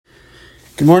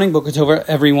Good morning, Boker Tov,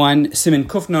 everyone. Siman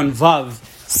Kufnon Vav,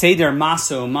 Seder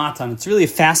Maso Matan. It's really a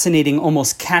fascinating,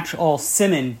 almost catch-all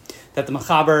siman that the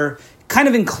Mechaber kind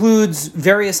of includes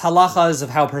various halachas of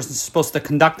how a person is supposed to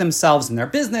conduct themselves in their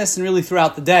business and really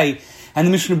throughout the day. And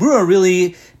the Mishnah Berurah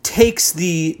really takes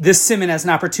this siman as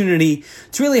an opportunity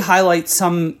to really highlight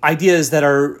some ideas that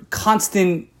are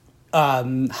constant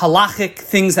halachic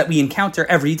things that we encounter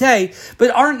every day, but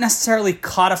aren't necessarily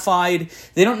codified.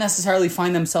 They don't necessarily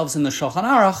find themselves in the Shulchan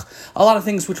Aruch. A lot of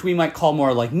things which we might call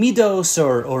more like midos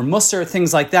or musar,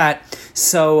 things like that.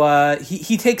 So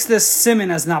he takes this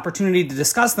siman as an opportunity to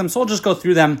discuss them. So I'll just go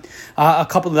through them, a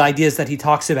couple of the ideas that he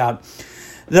talks about.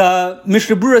 The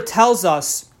Mishnah Berurah tells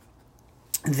us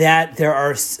that there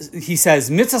are, he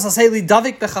says, mitzvah saseh li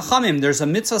davik bechachamim. There's a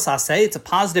mitzvah saseh, it's a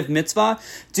positive mitzvah,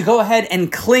 to go ahead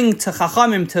and cling to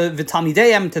chachamim, to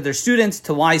v'talmideim, to their students,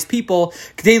 to wise people.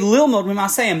 K'dei lilmod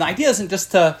mimaseim. The idea isn't just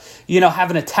to,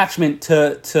 have an attachment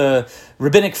to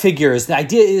rabbinic figures. The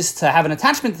idea is to have an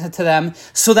attachment to them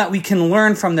so that we can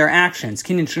learn from their actions.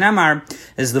 Kinin Shnamar,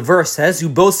 as the verse says,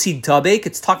 Ubosid tabek,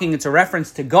 it's a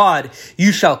reference to God.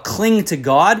 You shall cling to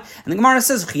God. And the Gemara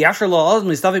says,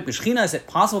 is it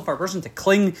possible for a person to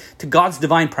cling to God's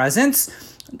divine presence?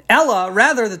 Ella,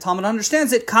 rather, the Talmud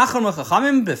understands it. Kachon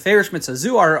v'chachamim beferish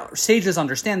mitzvah. Our sages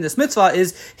understand this mitzvah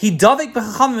is he davik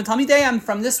b'chachamim v'talmideim.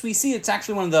 From this we see it's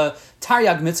actually one of the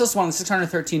Taryag mitzvahs, one of the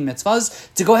 613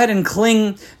 mitzvahs, to go ahead and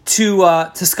cling to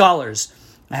scholars.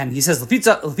 And he says, therefore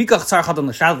it's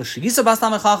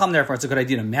a good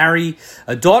idea to marry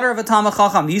a daughter of a Talmid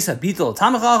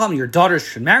Chacham. Your daughters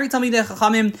should marry Talmidei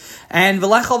Chachamim. And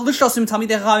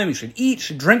you should eat,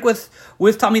 should drink with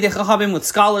Talmidei Chachamim, with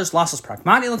scholars.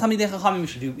 You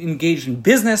should engage in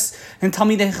business and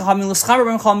Talmidei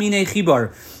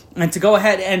Chachamim. And to go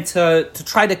ahead and to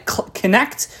try to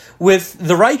connect with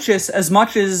the righteous as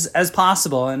much as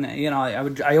possible. And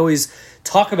I always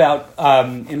talk about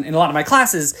in a lot of my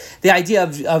classes the idea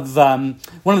of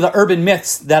one of the urban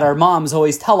myths that our moms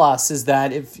always tell us is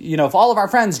that if all of our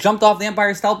friends jumped off the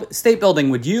Empire State Building,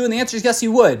 would you? And the answer is yes,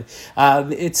 you would.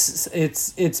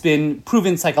 It's been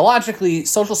proven psychologically.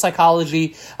 Social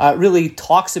psychology really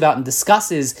talks about and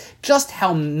discusses just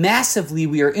how massively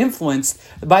we are influenced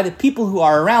by the people who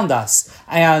are around us.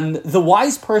 And the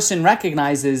wise person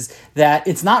recognizes that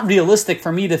it's not realistic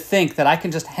for me to think that I can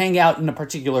just hang out in a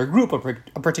particular group,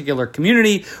 a particular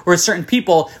community, or certain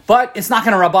people, but it's not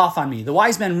going to rub off on me. The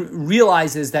wise man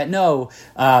realizes that no,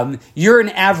 you're an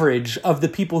average of the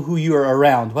people who you're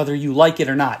around, whether you like it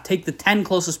or not. Take the 10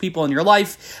 closest people in your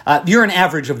life, you're an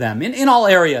average of them in all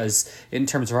areas, in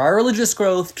terms of our religious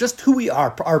growth, just who we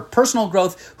are, our personal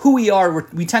growth, who we are.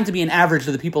 We tend to be an average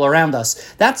of the people around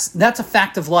us. That's a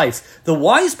fact of life. The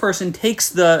wise person takes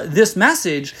this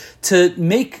message to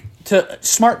make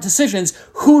smart decisions.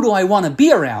 Who do I want to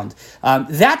be around?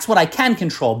 That's what I can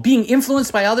control. Being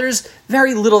influenced by others,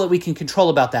 very little that we can control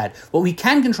about that. What we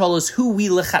can control is who we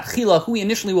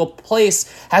initially will place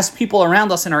as people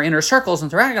around us in our inner circles,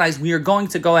 and to recognize we are going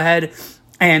to go ahead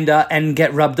and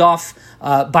get rubbed off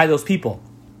by those people.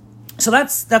 So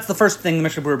that's the first thing the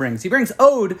Mishnah Berurah brings. He brings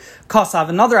Od Kosav.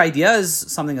 Another idea is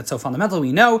something that's so fundamental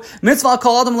we know. Mitzvah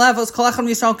kol adam levos kol echad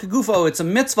Yisrael kegufo. It's a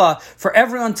mitzvah for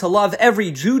everyone to love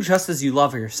every Jew just as you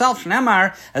love yourself.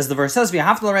 Shnamar, as the verse says,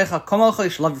 v'ahavta l'recha kamocha.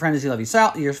 You should love your friend as you love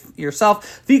yourself.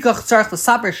 V'kach tzarich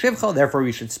l'saper shivcha. Therefore,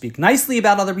 we should speak nicely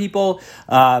about other people.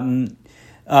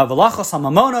 V'lachos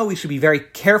hamamono, we should be very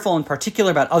careful in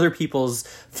particular about other people's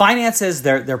finances,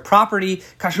 their property.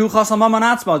 Kashuchos hamaman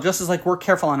atzmo, just as like we're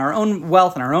careful on our own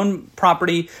wealth and our own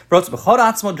property. Rotz b'chod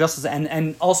atzmo, just as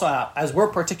and also as we're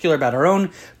particular about our own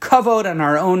kavod and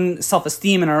our own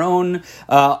self-esteem and our own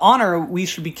honor, we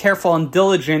should be careful and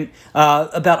diligent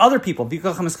about other people. That's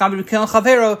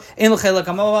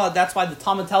why the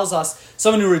Talmud tells us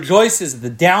someone who rejoices at the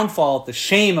downfall, the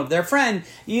shame of their friend,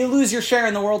 you lose your share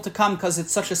in the world to come, because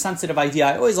it's such a sensitive idea.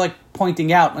 I always like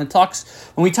pointing out when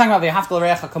we talk about v'ahavta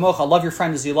l'recha kamocha, love your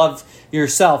friend as you love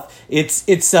yourself.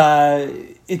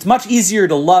 It's much easier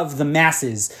to love the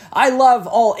masses. I love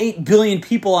all 8 billion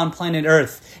people on planet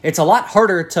Earth. It's a lot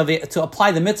harder to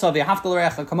apply the mitzvah of v'ahavta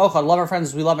l'recha kamocha, love our friends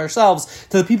as we love ourselves,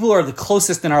 to the people who are the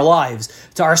closest in our lives,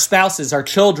 to our spouses, our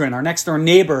children, our next door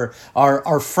neighbor,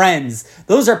 our friends.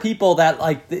 Those are people that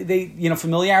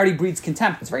familiarity breeds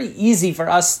contempt. It's very easy for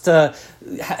us to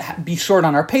be short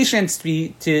on our patience,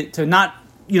 to not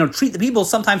treat the people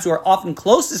sometimes who are often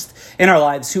closest in our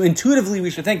lives, who intuitively we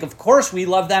should think, of course, we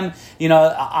love them,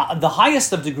 the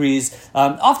highest of degrees.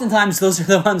 Oftentimes, those are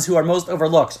the ones who are most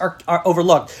overlooked.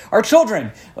 Our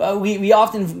children, we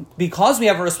often, because we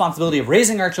have a responsibility of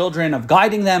raising our children, of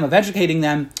guiding them, of educating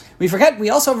them, we forget we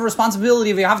also have a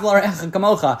responsibility of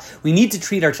we need to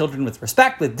treat our children with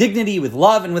respect, with dignity, with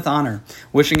love, and with honor.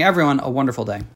 Wishing everyone a wonderful day.